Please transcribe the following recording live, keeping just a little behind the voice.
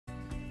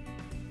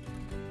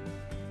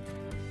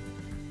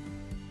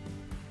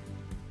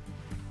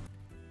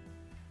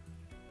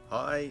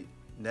Hi,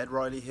 Ned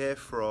Riley here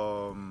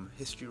from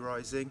History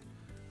Rising.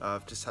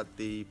 I've just had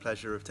the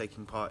pleasure of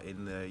taking part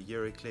in the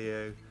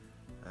EuroClio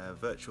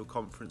virtual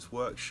conference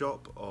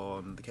workshop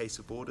on the case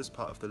of borders,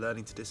 part of the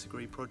Learning to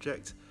Disagree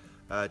project.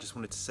 Just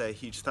wanted to say a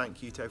huge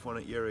thank you to everyone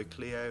at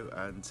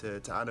EuroClio and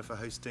to Anna for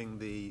hosting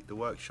the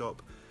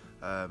workshop.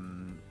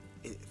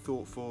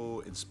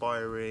 Thoughtful,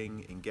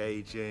 inspiring,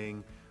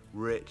 engaging,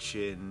 rich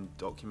in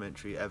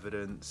documentary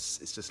evidence.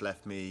 It's just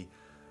left me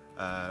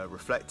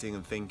reflecting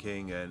and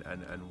thinking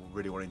and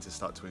really wanting to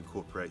start to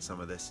incorporate some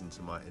of this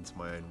into my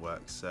own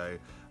work. So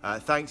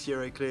thanks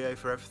EuroClio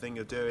for everything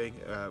you're doing.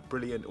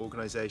 Brilliant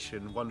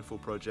organisation, wonderful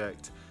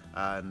project,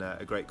 and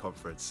a great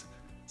conference.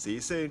 See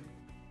you soon.